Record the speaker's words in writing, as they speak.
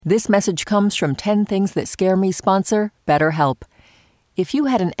This message comes from 10 Things That Scare Me sponsor, BetterHelp. If you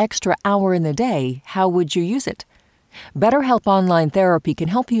had an extra hour in the day, how would you use it? BetterHelp Online Therapy can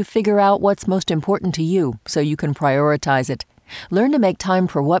help you figure out what's most important to you so you can prioritize it. Learn to make time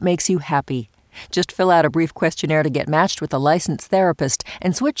for what makes you happy. Just fill out a brief questionnaire to get matched with a licensed therapist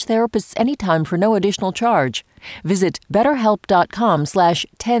and switch therapists anytime for no additional charge. Visit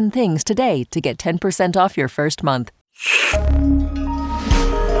betterhelp.com/10things today to get 10% off your first month.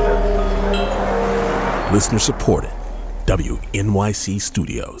 Listener supported. WNYC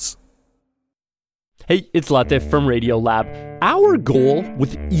Studios. Hey, it's Latif from Radiolab. Our goal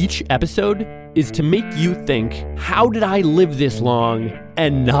with each episode is to make you think, how did I live this long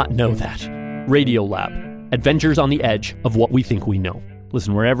and not know that? Radiolab, adventures on the edge of what we think we know.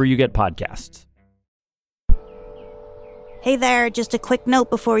 Listen wherever you get podcasts. Hey there, just a quick note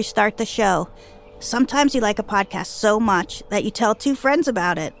before we start the show. Sometimes you like a podcast so much that you tell 2 friends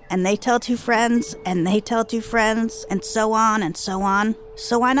about it, and they tell 2 friends, and they tell 2 friends, and so on and so on.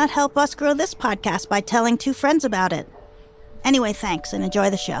 So why not help us grow this podcast by telling 2 friends about it? Anyway, thanks, and enjoy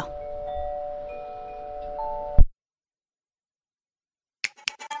the show.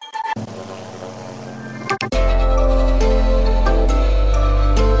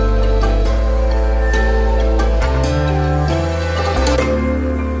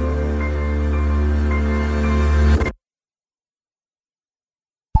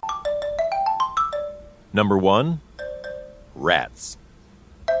 Number 1, rats.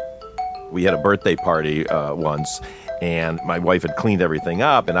 We had a birthday party once, and my wife had cleaned everything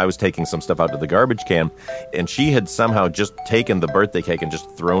up, and I was taking some stuff out to the garbage can, and she had somehow just taken the birthday cake and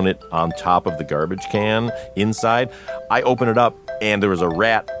just thrown it on top of the garbage can inside. I opened it up, and there was a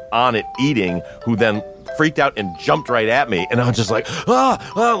rat on it eating, who then freaked out and jumped right at me, and I was just like,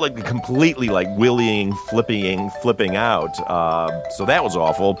 like completely like flipping out. So that was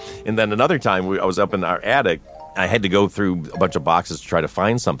awful. And then another time I was up in our attic. I had to go through a bunch of boxes to try to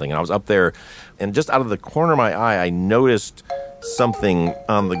find something, and I was up there, and just out of the corner of my eye, I noticed something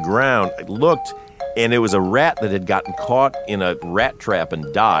on the ground. I looked, and it was a rat that had gotten caught in a rat trap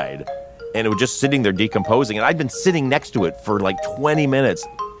and died, and it was just sitting there decomposing, and I'd been sitting next to it for like 20 minutes.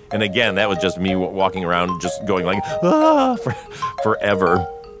 And again, that was just me walking around just going like, forever.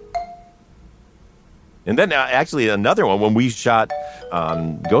 And then actually another one, when we shot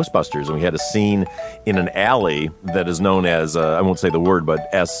Ghostbusters, and we had a scene in an alley that is known as, I won't say the word, but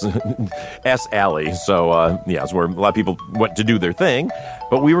S Alley. So, it's where a lot of people went to do their thing.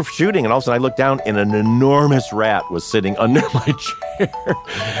 But we were shooting, and all of a sudden I looked down, and an enormous rat was sitting under my chair.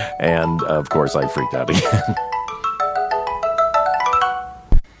 And, of course, I freaked out again.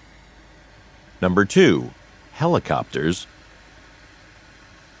 Number 2, helicopters.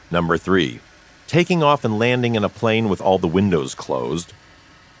 Number 3, taking off and landing in a plane with all the windows closed.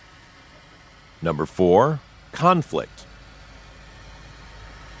 Number 4, conflict.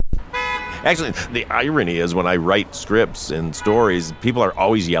 Actually, the irony is when I write scripts and stories, people are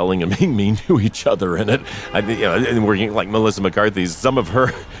always yelling and being mean to each other in it. And working like Melissa McCarthy's, some of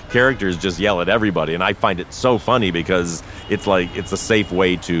her characters just yell at everybody, and I find it so funny because it's like it's a safe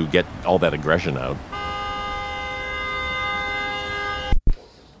way to get all that aggression out.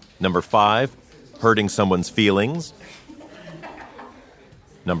 Number 5, hurting someone's feelings.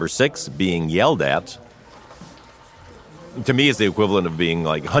 Number 6, being yelled at. To me, it's the equivalent of being,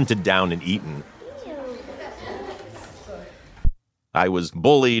 like, hunted down and eaten. I was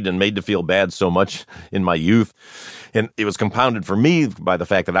bullied and made to feel bad so much in my youth, and it was compounded for me by the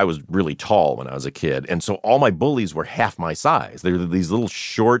fact that I was really tall when I was a kid, and so all my bullies were half my size. They were these little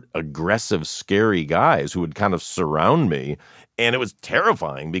short, aggressive, scary guys who would kind of surround me, and it was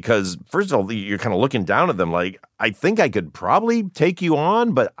terrifying because, first of all, you're kind of looking down at them like, I think I could probably take you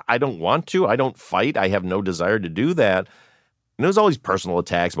on, but I don't want to. I don't fight. I have no desire to do that. And there was always personal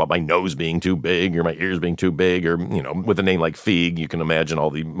attacks about my nose being too big or my ears being too big or, with a name like Feig, you can imagine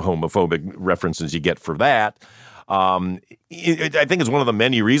all the homophobic references you get for that. I think it's one of the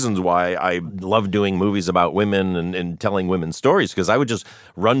many reasons why I love doing movies about women and telling women's stories, because I would just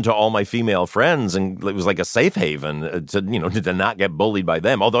run to all my female friends, and it was like a safe haven to not get bullied by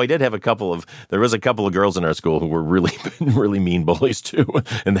them. Although I did have there was a couple of girls in our school who were really, really mean bullies too.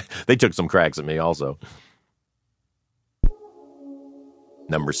 And they took some cracks at me also.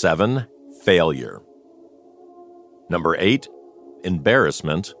 Number 7, failure. Number 8,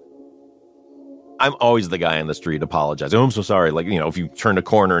 embarrassment. I'm always the guy on the street apologizing. Oh, I'm so sorry. Like, if you turn a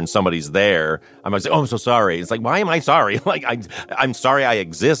corner and somebody's there, I might say, oh, I'm so sorry. It's like, why am I sorry? Like, I'm sorry I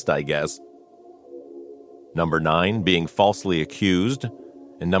exist, I guess. Number 9, being falsely accused.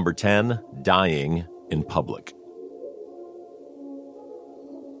 And number 10, dying in public.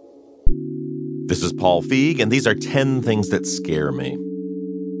 This is Paul Feig, and these are 10 things that scare me.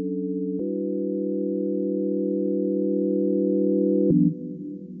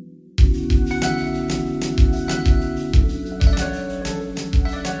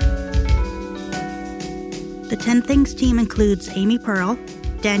 The 10 Things team includes Amy Pearl,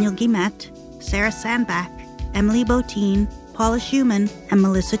 Daniel Guillemette, Sarah Sandbach, Emily Botine, Paula Schumann, and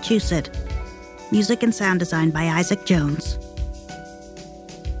Melissa Chusid. Music and sound design by Isaac Jones.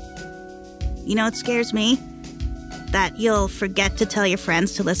 You know what scares me? That you'll forget to tell your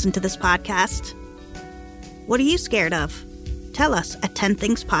friends to listen to this podcast. What are you scared of? Tell us at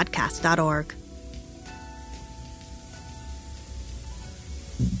 10thingspodcast.org.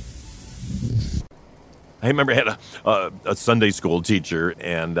 I remember I had a Sunday school teacher,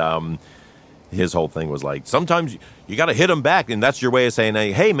 and his whole thing was like, sometimes you got to hit them back, and that's your way of saying,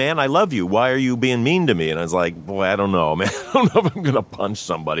 hey, man, I love you. Why are you being mean to me? And I was like, boy, I don't know, man. I don't know if I'm going to punch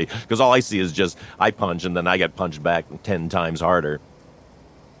somebody, because all I see is just I punch, and then I get punched back 10 times harder.